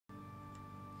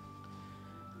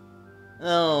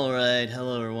Alright,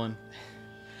 hello everyone.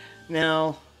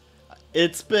 Now,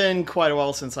 it's been quite a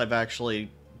while since I've actually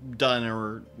done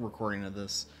a recording of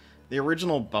this. The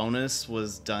original bonus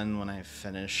was done when I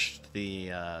finished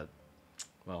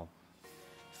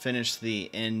finished the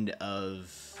end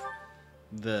of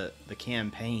the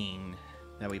campaign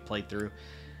that we played through.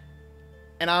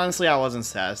 And honestly, I wasn't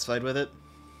satisfied with it.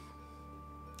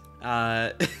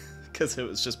 Because it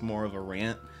was just more of a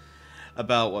rant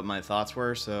about what my thoughts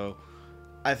were, so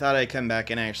I thought I'd come back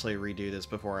and actually redo this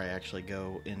before I actually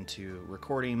go into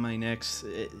recording my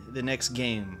the next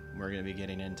game we're going to be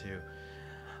getting into.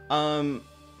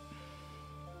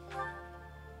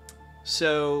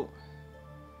 So,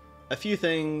 a few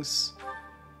things.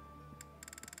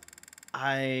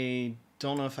 I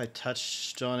don't know if I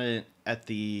touched on it at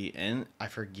the end. I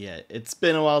forget. It's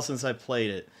been a while since I played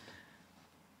it.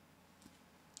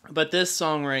 But this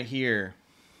song right here,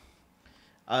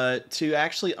 to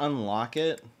actually unlock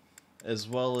it, as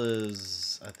well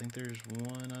as, I think there's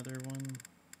one other one.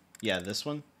 Yeah, this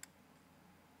one.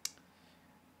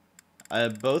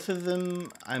 Both of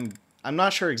them, I'm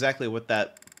not sure exactly what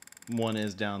that one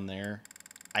is down there.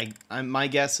 My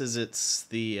guess is it's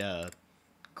the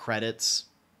credits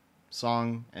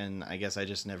song, and I guess I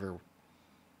just never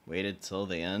waited till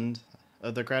the end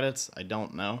of the credits. I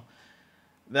don't know.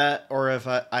 That, or if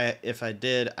I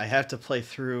did, I have to play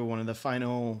through one of the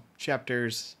final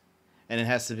chapters, and it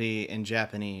has to be in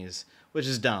Japanese, which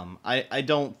is dumb. I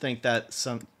don't think that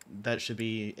should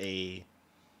be a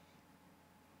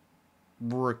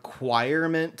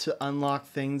requirement to unlock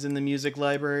things in the music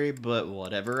library, but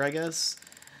whatever, I guess.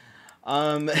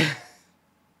 I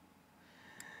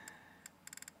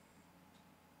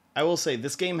will say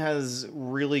this game has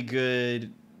really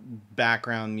good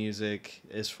background music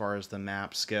as far as the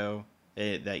maps go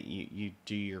that you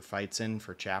do your fights in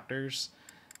for chapters.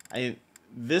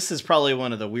 This is probably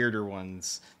one of the weirder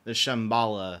ones, the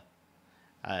Shambhala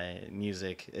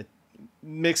music. It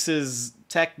mixes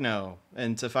techno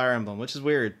into Fire Emblem, which is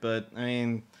weird, but I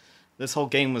mean, this whole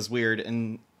game was weird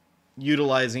and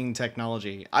utilizing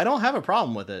technology. I don't have a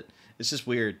problem with it. It's just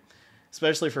weird,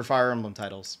 especially for Fire Emblem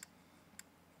titles.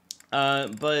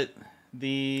 But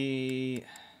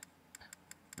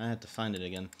I have to find it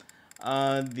again.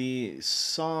 The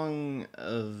Song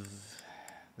of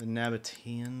the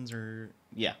Nabateans, or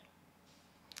yeah.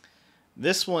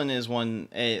 This one is one,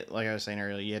 like I was saying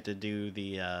earlier, you have to do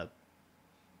the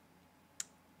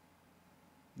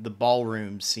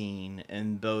ballroom scene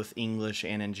in both English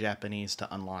and in Japanese to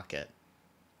unlock it.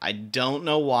 I don't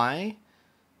know why,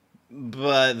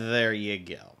 but there you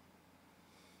go.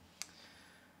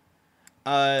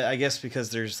 I guess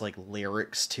because there's like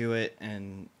lyrics to it,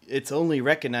 and it's only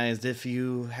recognized if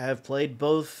you have played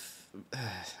both.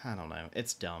 I don't know.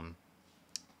 It's dumb.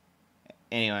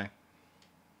 Anyway.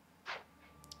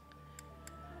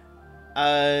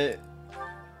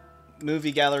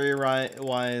 Movie gallery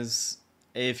wise,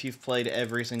 if you've played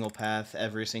every single path,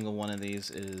 every single one of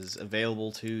these is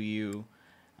available to you.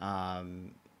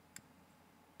 And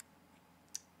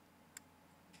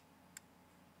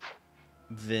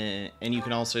you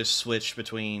can also switch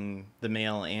between the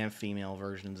male and female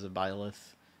versions of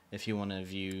Byleth if you want to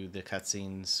view the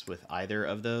cutscenes with either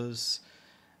of those.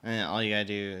 And all you gotta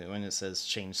do when it says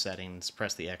change settings,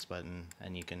 press the X button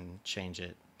and you can change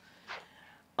it.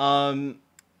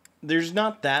 There's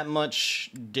not that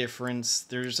much difference.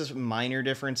 There's just minor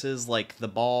differences, like the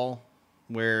ball,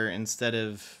 where instead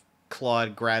of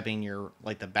Claude grabbing your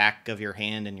the back of your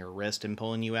hand and your wrist and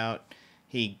pulling you out,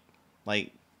 he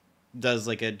does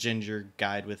like a ginger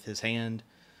guide with his hand.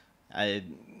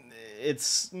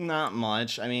 It's not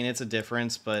much. I mean, it's a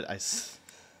difference, but I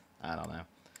don't know.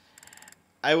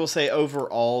 I will say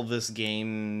overall, this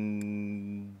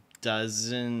game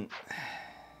doesn't.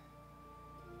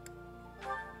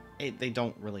 They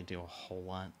don't really do a whole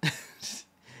lot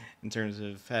in terms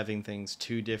of having things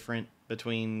too different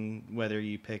between whether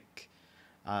you pick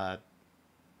the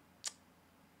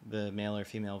male or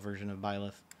female version of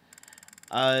Byleth.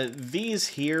 These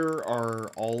here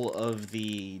are all of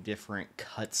the different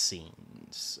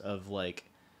cutscenes of whether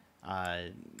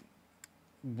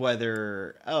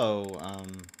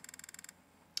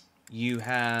you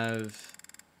have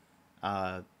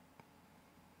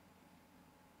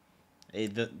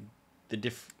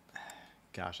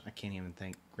gosh, I can't even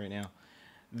think right now.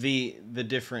 The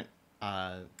different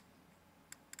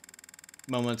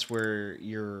moments where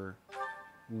you're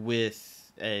with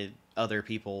other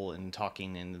people and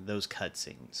talking in those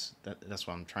cutscenes. That's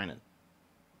what I'm trying to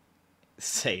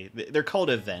say. They're called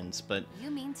events, but you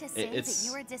mean to say that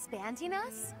you are disbanding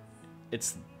us?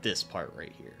 It's this part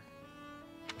right here.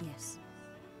 Yes.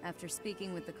 After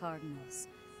speaking with the cardinals,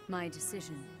 my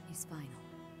decision is final.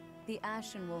 The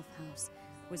Ashen Wolf House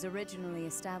was originally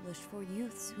established for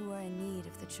youths who are in need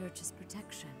of the church's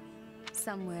protection.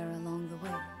 Somewhere along the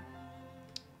way.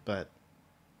 But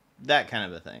that kind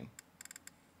of a thing.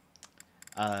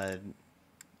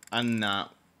 I'm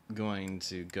not going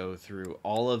to go through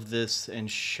all of this and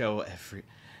show every...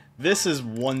 This is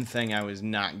one thing I was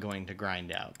not going to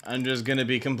grind out. I'm just going to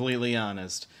be completely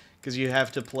honest. Because you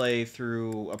have to play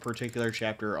through a particular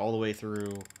chapter all the way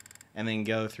through, and then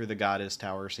go through the Goddess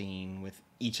Tower scene with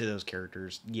each of those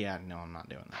characters. Yeah, no, I'm not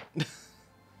doing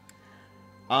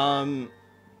that.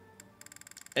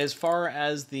 As far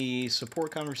as the support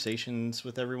conversations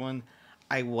with everyone,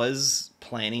 I was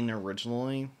planning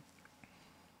originally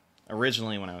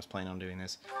when I was planning on doing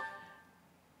this,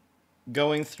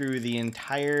 going through the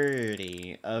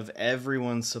entirety of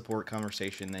everyone's support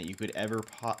conversation that you could ever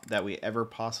that we ever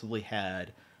possibly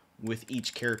had with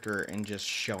each character and just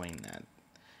showing that.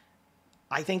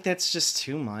 I think that's just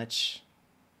too much.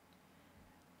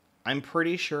 I'm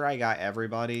pretty sure I got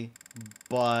everybody,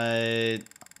 but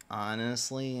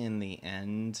honestly, in the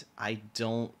end, I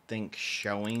don't think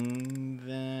showing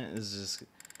that is just...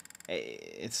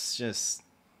 It's just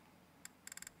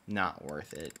not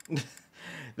worth it.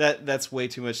 That's way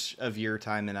too much of your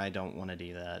time, and I don't want to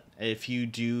do that. If you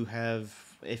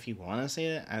want to see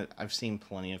it, I've seen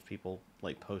plenty of people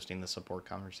like posting the support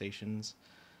conversations.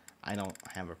 I don't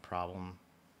have a problem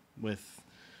with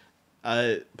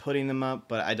putting them up,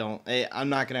 but I'm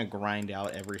not gonna grind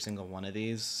out every single one of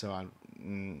these, so I'm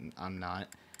not.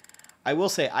 I will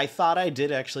say I thought I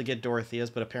did actually get Dorothea's,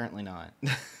 but apparently not.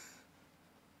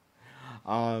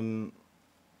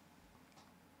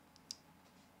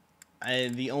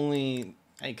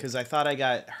 Because I thought I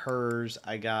got hers,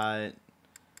 and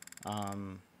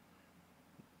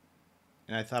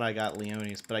I thought I got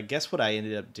Leonie's, but I guess what I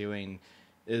ended up doing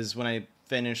is when I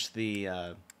finished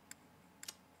the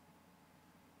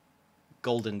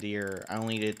Golden Deer, I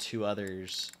only did 2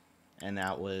 others, and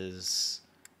that was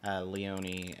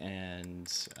Leonie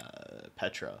and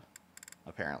Petra,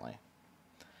 apparently.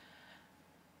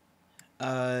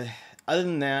 Other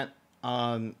than that,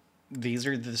 these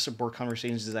are the support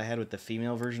conversations that I had with the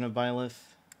female version of Byleth.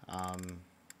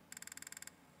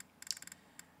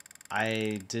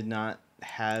 I did not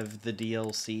have the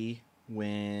DLC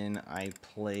when I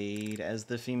played as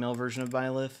the female version of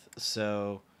Byleth,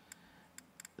 so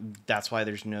that's why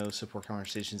there's no support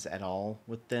conversations at all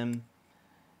with them.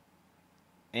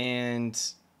 And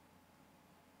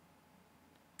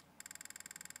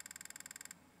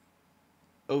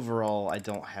overall, I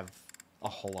don't have a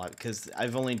whole lot, because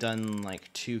I've only done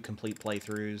like 2 complete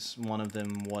playthroughs. One of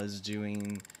them was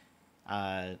doing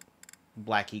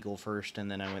Black Eagle first, and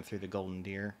then I went through the Golden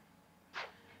Deer.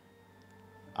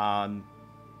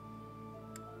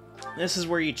 This is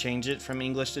where you change it from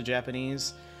English to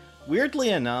Japanese. Weirdly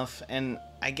enough, and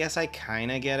I guess I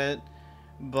kind of get it,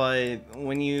 but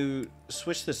when you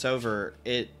switch this over,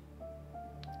 it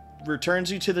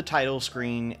returns you to the title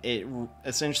screen. It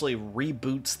essentially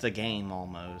reboots the game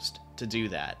almost to do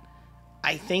that.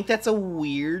 I think that's a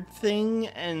weird thing,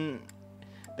 and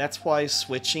that's why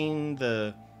switching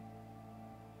the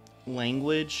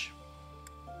language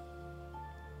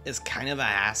is kind of a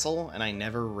hassle, and I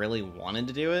never really wanted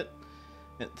to do it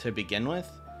to begin with.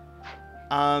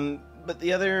 But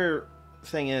the other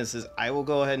thing is I will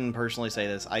go ahead and personally say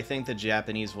this. I think the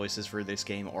Japanese voices for this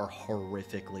game are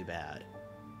horrifically bad.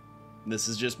 This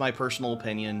is just my personal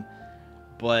opinion,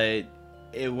 but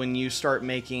when you start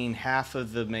making half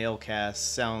of the male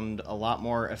cast sound a lot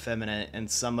more effeminate, and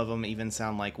some of them even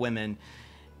sound like women,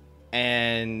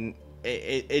 and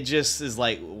it just is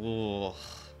like, ugh.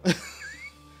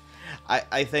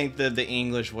 I think that the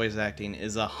English voice acting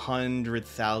is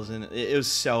 100,000. It was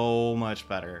so much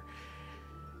better.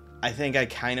 I think I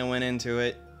kind of went into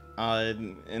it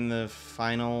in the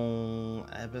final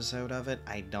episode of it.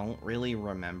 I don't really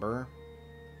remember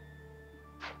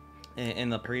in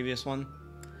the previous one.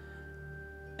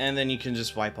 And then you can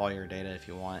just wipe all your data if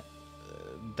you want.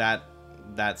 That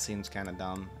seems kind of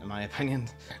dumb, in my opinion.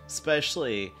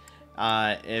 Especially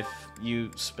if you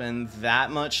spend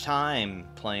that much time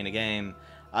playing a game.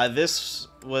 This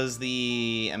was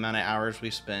the amount of hours we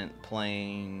spent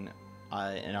playing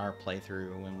in our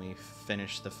playthrough when we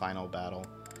finished the final battle.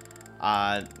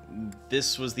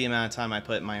 This was the amount of time I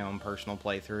put in my own personal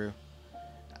playthrough.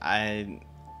 I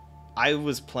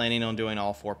was planning on doing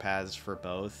all 4 paths for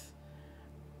both.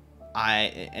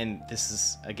 And this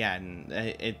is, again,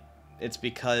 it's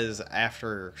because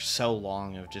after so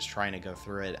long of just trying to go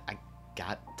through it, I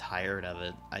got tired of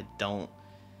it.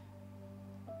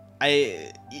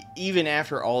 even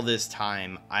after all this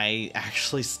time, I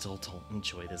actually still don't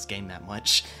enjoy this game that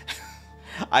much.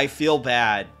 I feel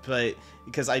bad, but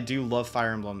because I do love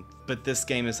Fire Emblem, but this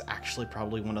game is actually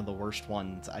probably one of the worst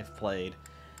ones I've played.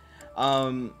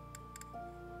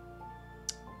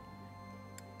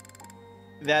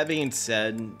 That being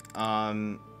said,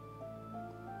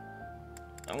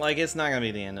 like, it's not gonna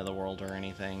be the end of the world or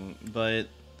anything, but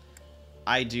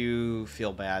I do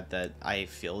feel bad that I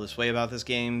feel this way about this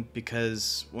game,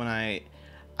 because when I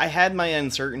had my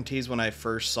uncertainties when I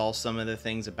first saw some of the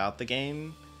things about the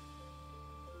game,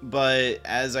 but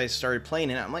as I started playing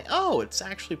it, I'm like, oh, it's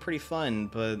actually pretty fun,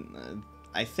 but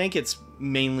I think it's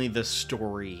mainly the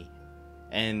story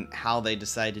and how they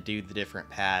decide to do the different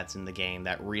paths in the game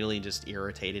that really just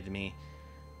irritated me.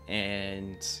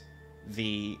 And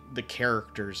the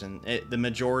characters and the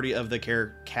majority of the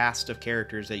cast of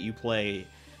characters that you play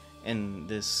in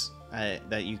this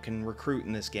that you can recruit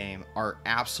in this game are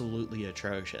absolutely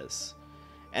atrocious.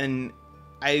 And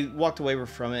I walked away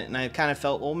from it and I kind of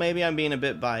felt, well, maybe I'm being a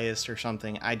bit biased or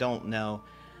something. I don't know.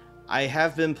 I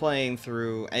have been playing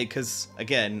through, because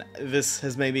again, this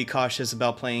has made me cautious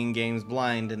about playing games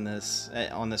blind in this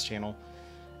on this channel.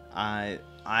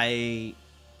 I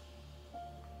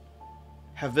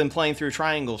have been playing through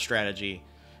Triangle Strategy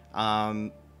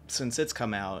since it's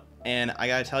come out, and I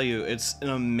gotta tell you, it's an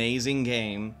amazing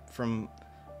game. From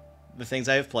the things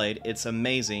I have played, it's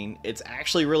amazing. It's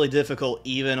actually really difficult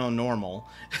even on normal.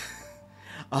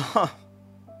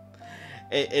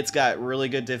 It's got really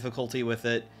good difficulty with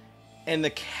it. And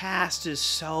the cast is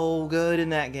so good in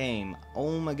that game.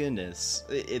 Oh my goodness.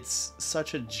 It's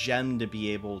such a gem to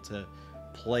be able to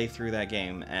play through that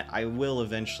game. I will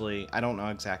eventually, I don't know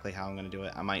exactly how I'm going to do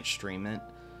it. I might stream it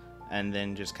and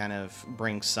then just kind of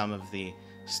bring some of the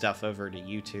stuff over to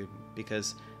YouTube,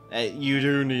 because you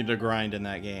do need to grind in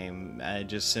that game,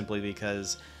 just simply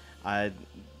because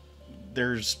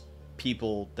there's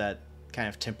people that kind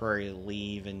of temporarily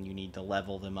leave and you need to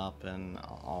level them up and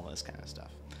all this kind of stuff.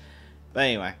 But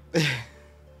anyway,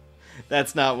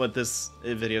 that's not what this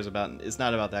video is about. It's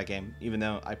not about that game, even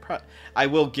though I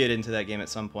will get into that game at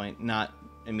some point, not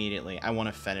immediately. I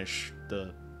want to finish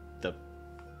the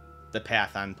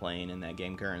path I'm playing in that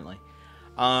game currently,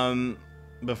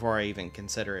 before I even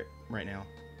consider it right now.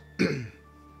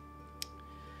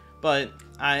 But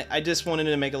I just wanted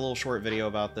to make a little short video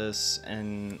about this.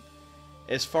 And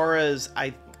as far as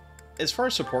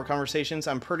support conversations,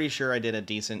 I'm pretty sure I did a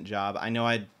decent job. I know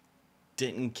I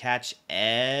didn't catch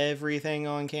everything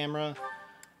on camera,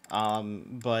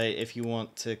 but if you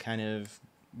want to kind of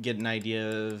get an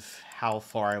idea of how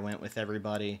far I went with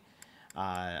everybody,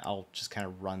 I'll just kind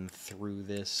of run through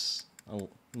this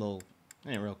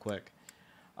real quick,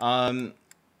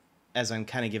 as I'm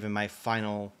kind of giving my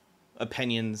final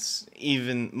opinions,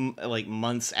 even like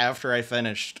months after I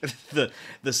finished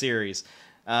the series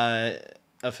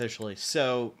officially.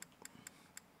 So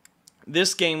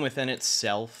this game within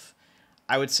itself,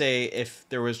 I would say if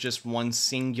there was just one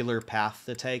singular path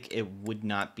to take, it would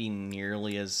not be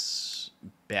nearly as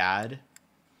bad.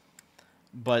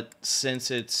 But since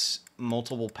it's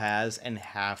multiple paths and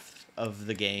half of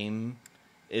the game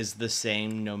is the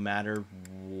same no matter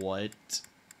what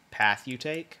path you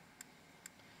take,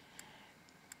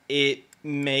 it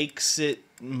makes it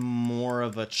more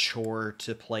of a chore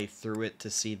to play through it to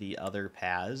see the other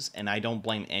paths. And I don't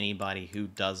blame anybody who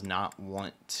does not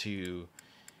want to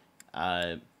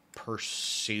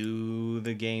pursue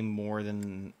the game more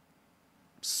than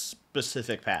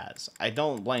specific paths. I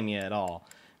don't blame you at all,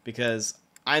 because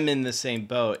I'm in the same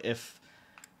boat. If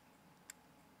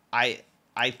I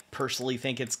personally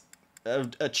think it's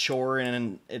a chore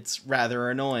and it's rather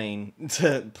annoying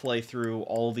to play through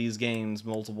all these games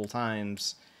multiple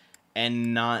times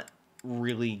and not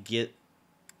really get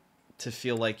to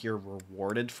feel like you're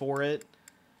rewarded for it,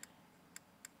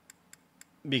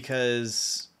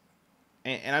 because,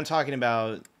 and I'm talking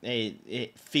about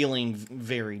it feeling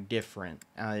very different.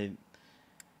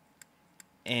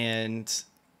 And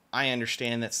I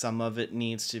understand that some of it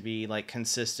needs to be like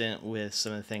consistent with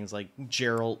some of the things like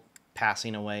Geralt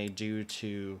passing away due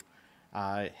to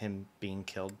him being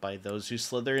killed by those who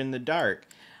slither in the dark.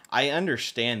 I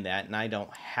understand that, and I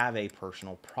don't have a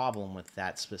personal problem with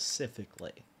that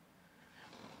specifically.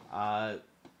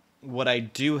 What I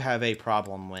do have a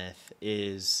problem with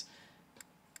is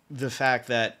the fact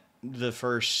that the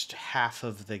first half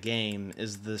of the game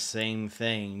is the same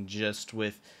thing, just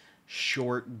with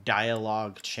short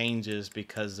dialogue changes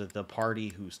because of the party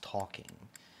who's talking.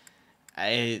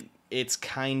 It's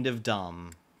kind of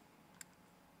dumb.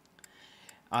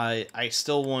 I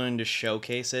still wanted to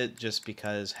showcase it just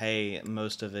because, hey,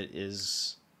 most of it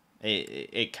is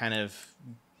it kind of,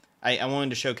 I wanted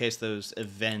to showcase those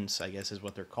events, I guess is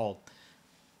what they're called,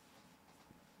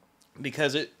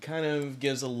 because it kind of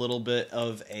gives a little bit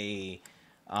of a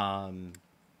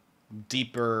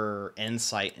deeper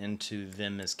insight into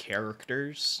them as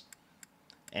characters,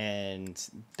 and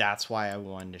that's why I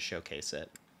wanted to showcase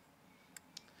it.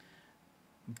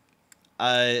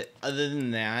 Other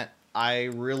than that, I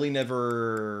really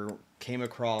never came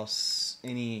across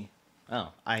any. Oh,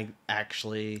 I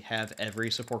actually have every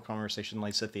support conversation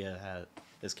Lysithea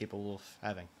is capable of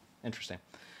having. Interesting.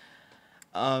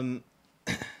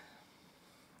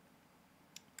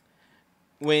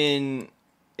 When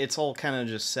it's all kind of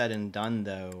just said and done,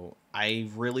 though, I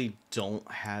really don't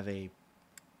have a...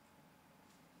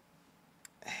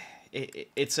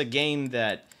 It's a game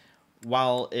that,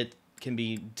 while it can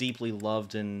be deeply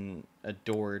loved and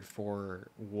adored for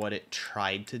what it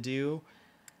tried to do,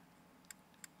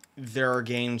 there are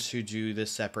games who do the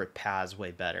separate paths way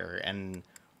better, and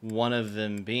one of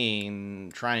them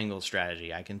being triangle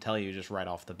strategy. I can tell you just right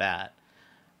off the bat.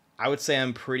 I would say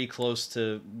I'm pretty close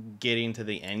to getting to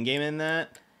the end game in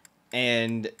that,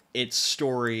 and its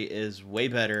story is way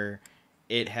better.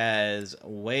 It has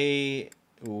way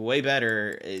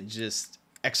better just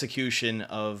execution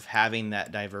of having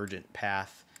that divergent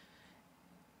path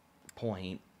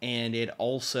point, and it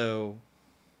also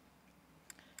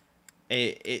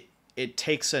it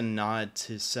takes a nod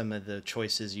to some of the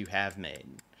choices you have made.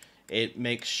 It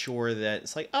makes sure that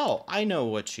it's like, oh, I know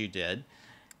what you did.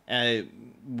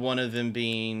 One of them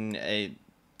being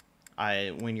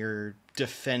when you're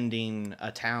defending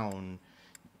a town,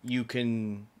 you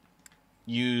can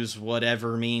use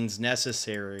whatever means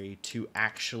necessary to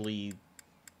actually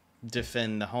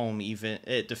defend the home,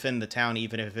 defend the town,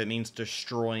 even if it means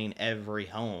destroying every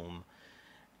home.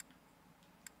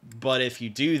 But if you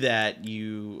do that,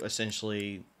 you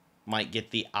essentially might get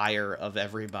the ire of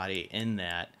everybody in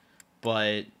that.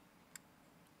 But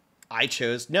I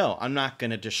chose, no, I'm not going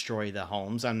to destroy the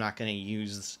homes. I'm not going to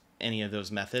use any of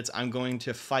those methods. I'm going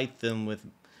to fight them with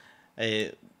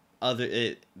the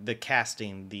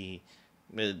casting, the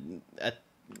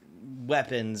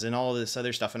weapons, and all this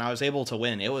other stuff. And I was able to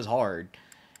win. It was hard.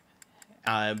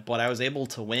 But I was able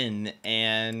to win,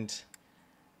 and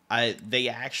they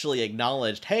actually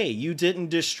acknowledged, hey, you didn't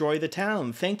destroy the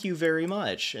town. Thank you very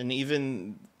much. And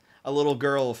even a little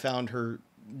girl found her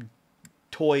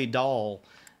toy doll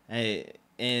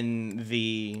in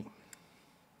the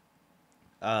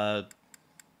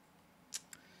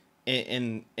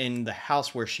in the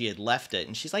house where she had left it,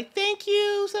 and she's like, thank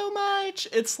you so much.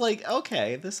 It's like,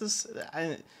 okay, this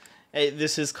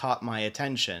has caught my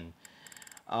attention.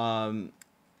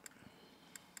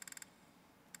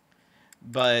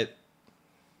 But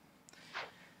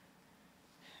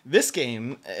this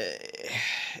game,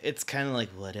 it's kind of like,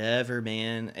 whatever,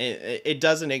 man. It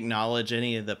doesn't acknowledge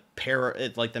any of the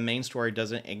like the main story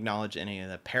doesn't acknowledge any of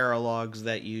the paralogs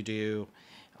that you do.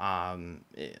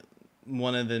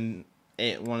 One of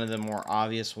the more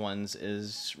obvious ones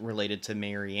is related to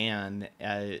Marianne,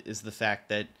 is the fact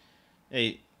that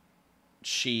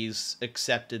she's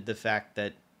accepted the fact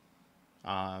that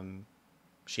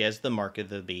she has the mark of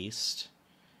the beast,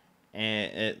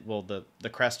 and the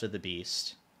crest of the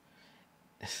beast.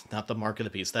 Not the mark of the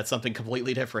beast. That's something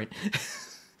completely different.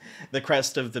 The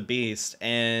crest of the beast,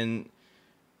 and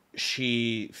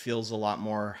she feels a lot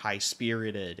more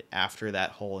high-spirited after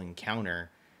that whole encounter.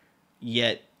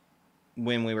 Yet,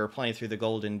 when we were playing through the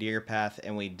Golden Deer Path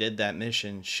and we did that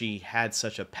mission, she had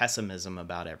such a pessimism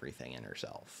about everything in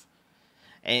herself.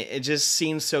 And it just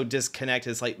seems so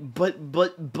disconnected. It's like, but...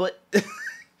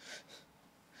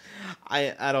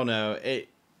 I don't know.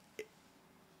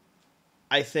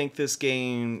 I think this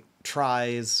game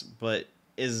tries, but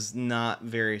is not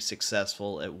very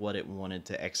successful at what it wanted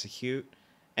to execute,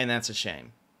 and that's a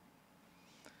shame.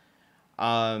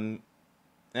 And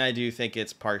I do think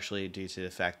it's partially due to the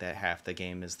fact that half the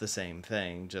game is the same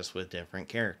thing, just with different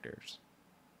characters.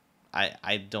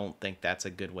 I don't think that's a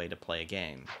good way to play a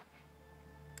game.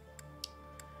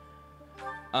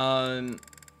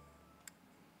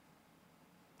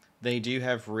 They do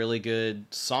have really good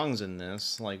songs in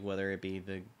this, like whether it be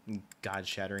the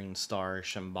God-Shattering Star,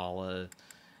 Shambhala.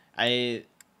 The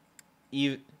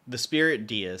Spirit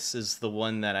Deus is the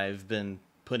one that I've been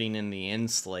putting in the end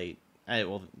slate.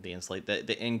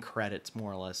 The end credits,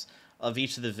 more or less, of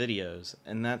each of the videos.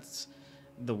 And that's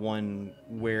the one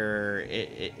where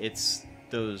it's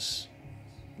those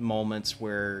moments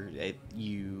where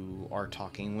you are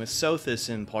talking with Sothis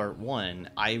in part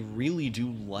 1. I really do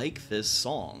like this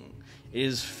song. It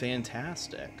is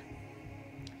fantastic.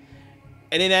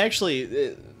 And it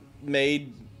actually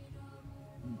made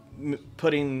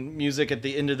putting music at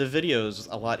the end of the videos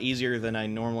a lot easier than I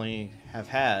normally have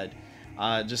had.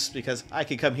 Just because I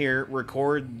could come here,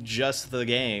 record just the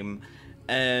game,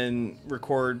 and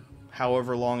record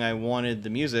however long I wanted the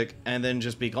music, and then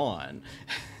just be gone.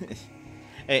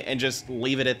 And just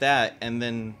leave it at that, and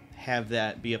then have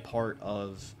that be a part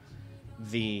of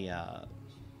the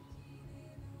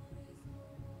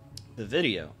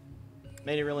video.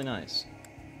 Made it really nice.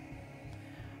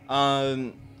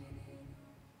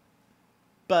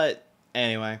 But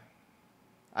anyway,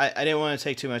 I didn't want to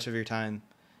take too much of your time.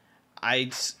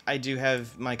 I do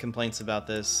have my complaints about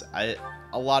this. A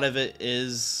lot of it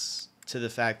is to the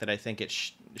fact that I think it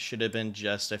should have been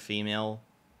just a female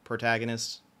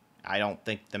protagonist. I don't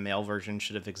think the male version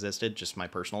should have existed, just my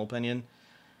personal opinion.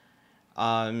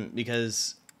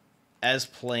 Because as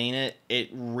playing it, it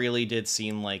really did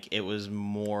seem like it was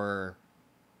more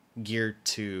geared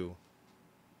to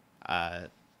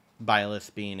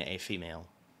Byleth being a female.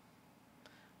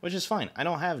 Which is fine. I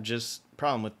don't have just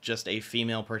problem with just a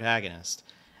female protagonist.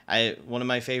 One of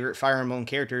my favorite Fire Emblem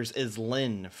characters is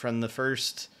Lyn from the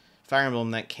first Fire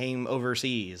Emblem that came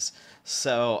overseas.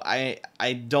 So I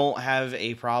don't have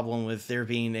a problem with there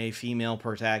being a female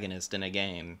protagonist in a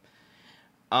game.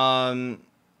 I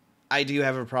do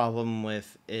have a problem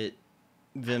with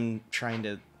them trying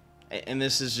to, and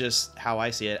this is just how I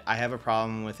see it, I have a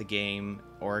problem with a game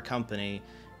or a company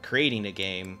creating a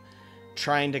game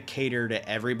trying to cater to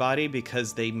everybody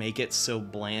because they make it so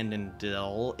bland and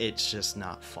dull, it's just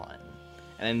not fun.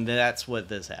 And that's what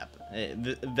this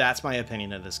happened. That's my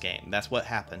opinion of this game. That's what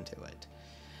happened to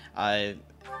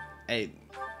it.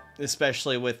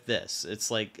 Especially with this.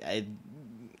 It's like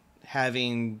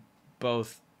having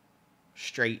both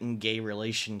straight and gay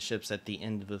relationships at the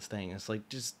end of the thing. It's like,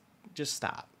 just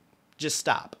stop. Just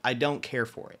stop. I don't care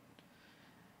for it.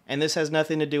 And this has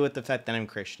nothing to do with the fact that I'm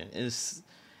Christian.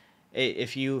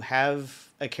 If you have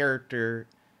a character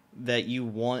that you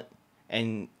want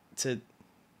and to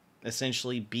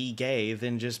essentially be gay,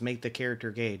 then just make the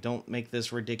character gay. Don't make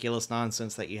this ridiculous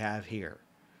nonsense that you have here.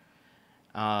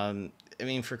 I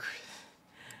mean,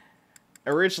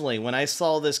 originally, when I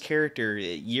saw this character,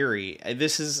 Yuri,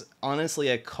 this is honestly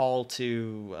a call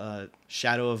to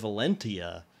Shadow of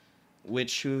Valentia,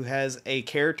 who has a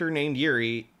character named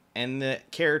Yuri, and the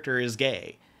character is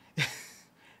gay.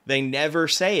 They never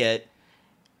say it,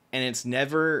 and it's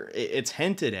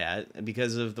hinted at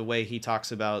because of the way he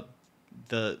talks about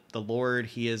the Lord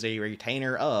he is a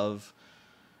retainer of.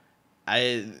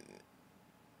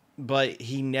 But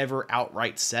he never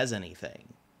outright says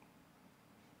anything.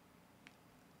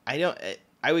 I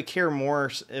would care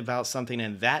more about something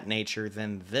in that nature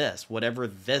than this, whatever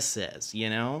this is,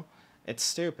 you know? It's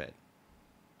stupid.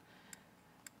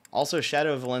 Also,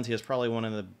 Shadow of Valentia is probably one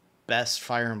of the best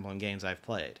Fire Emblem games I've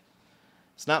played.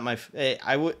 It's not my...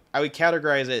 I would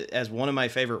categorize it as one of my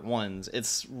favorite ones.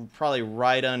 It's probably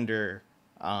right under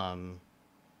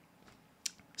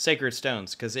Sacred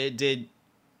Stones, because it did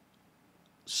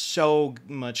so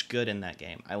much good in that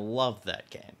game. I love that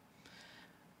game.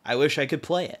 I wish I could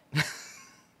play it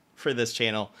for this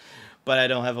channel, but I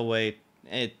don't have a way...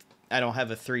 I don't have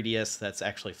a 3DS that's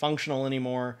actually functional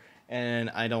anymore, and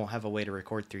I don't have a way to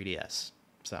record 3DS.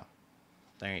 So,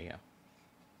 there you go.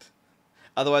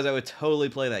 Otherwise, I would totally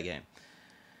play that game.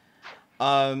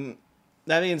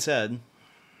 That being said,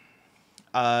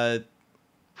 I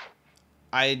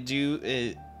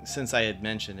do, since I had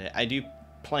mentioned it, I do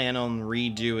plan on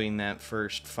redoing that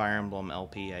first Fire Emblem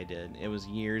LP I did. It was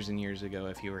years and years ago.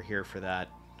 If you were here for that,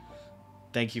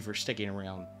 thank you for sticking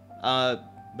around.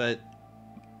 But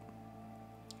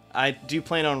I do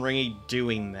plan on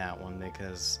redoing that one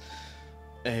because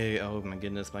A, oh my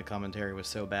goodness, my commentary was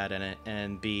so bad in it,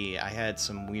 and B, I had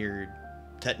some weird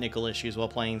technical issues while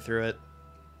playing through it.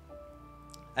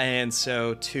 And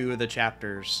so 2 of the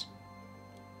chapters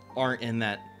aren't in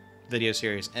that video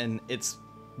series, and it's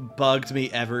bugged me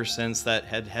ever since that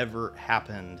had ever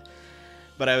happened.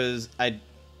 But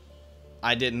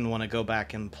I didn't want to go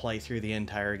back and play through the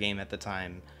entire game at the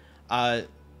time.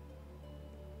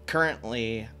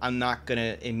 Currently, I'm not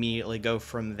gonna immediately go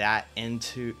from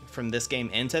this game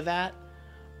into that.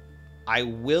 I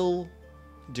will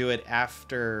do it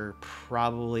after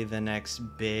probably the next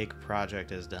big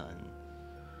project is done,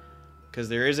 because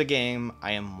there is a game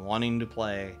I am wanting to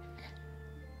play,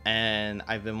 and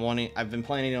I've been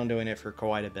planning on doing it for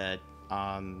quite a bit.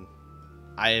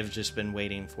 I have just been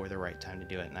waiting for the right time to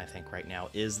do it, and I think right now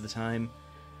is the time.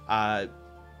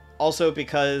 Also,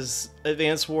 because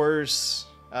Advance Wars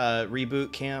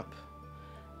Reboot Camp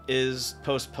is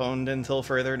postponed until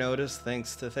further notice,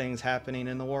 thanks to things happening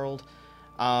in the world.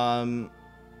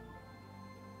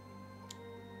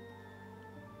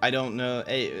 I don't know.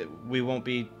 We won't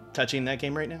be touching that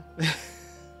game right now.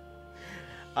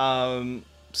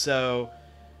 So,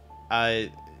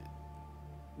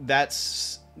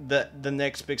 that's the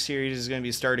next big series is going to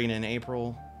be starting in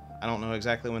April. I don't know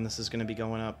exactly when this is going to be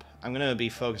going up. I'm going to be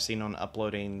focusing on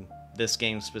uploading this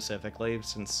game specifically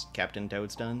since Captain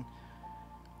Toad's done.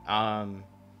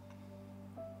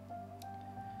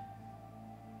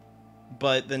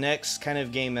 But the next kind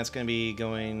of game that's going to be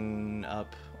going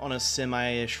up on a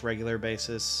semi-ish regular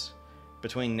basis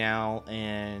between now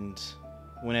and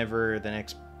whenever the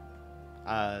next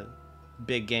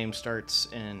big game starts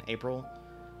in April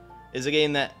is a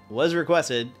game that was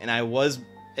requested, and I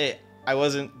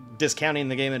wasn't discounting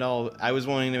the game at all. I was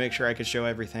wanting to make sure I could show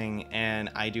everything, and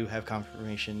I do have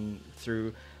confirmation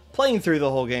through playing through the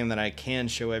whole game that I can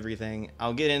show everything.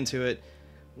 I'll get into it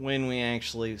when we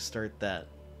actually start that.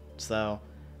 So,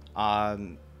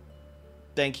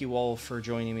 thank you all for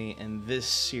joining me in this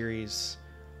series.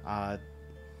 The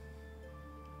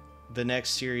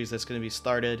next series that's going to be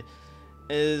started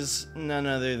is none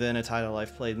other than a title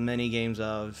I've played many games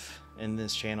of in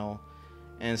this channel,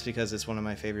 and it's because it's one of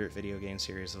my favorite video game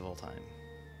series of all time.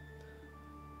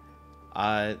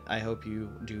 I hope you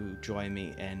do join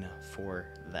me in for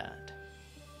that.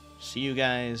 See you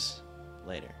guys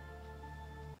later.